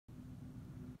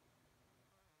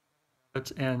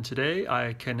And today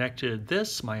I connected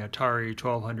this, my Atari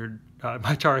 1200, my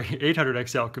Atari 800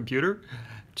 XL computer,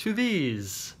 to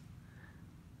these.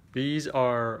 These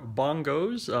are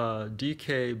Bongos,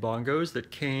 DK Bongos that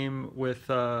came with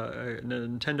a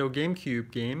Nintendo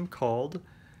GameCube game called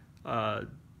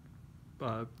Donkey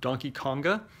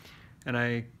Konga, and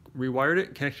I rewired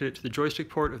it, connected it to the joystick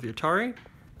port of the Atari,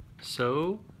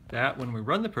 so that when we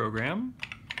run the program,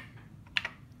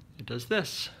 it does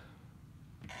this.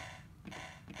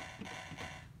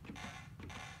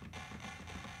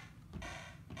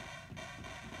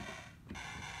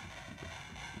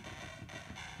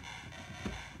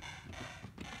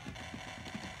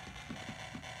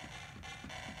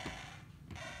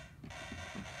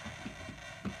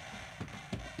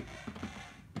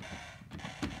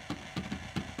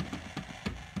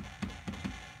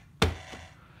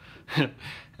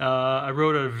 I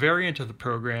wrote a variant of the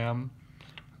program,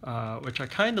 which I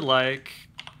kind of like,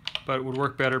 but it would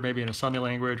work better maybe in a Sunday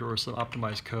language or some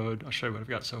optimized code. I'll show you what I've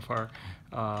got so far.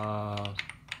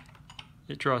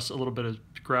 It draws a little bit of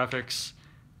graphics,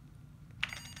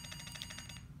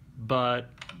 but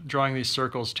drawing these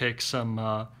circles takes some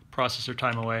processor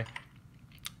time away,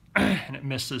 and it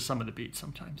misses some of the beats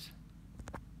sometimes.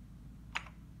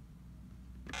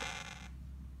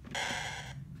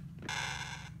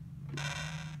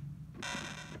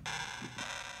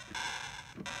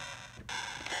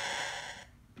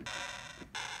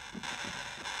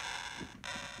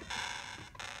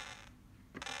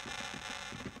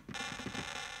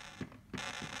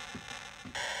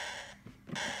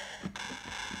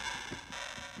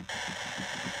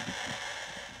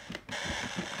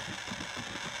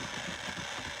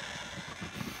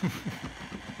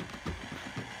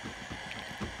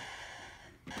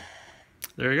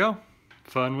 There you go.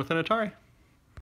 Fun with an Atari.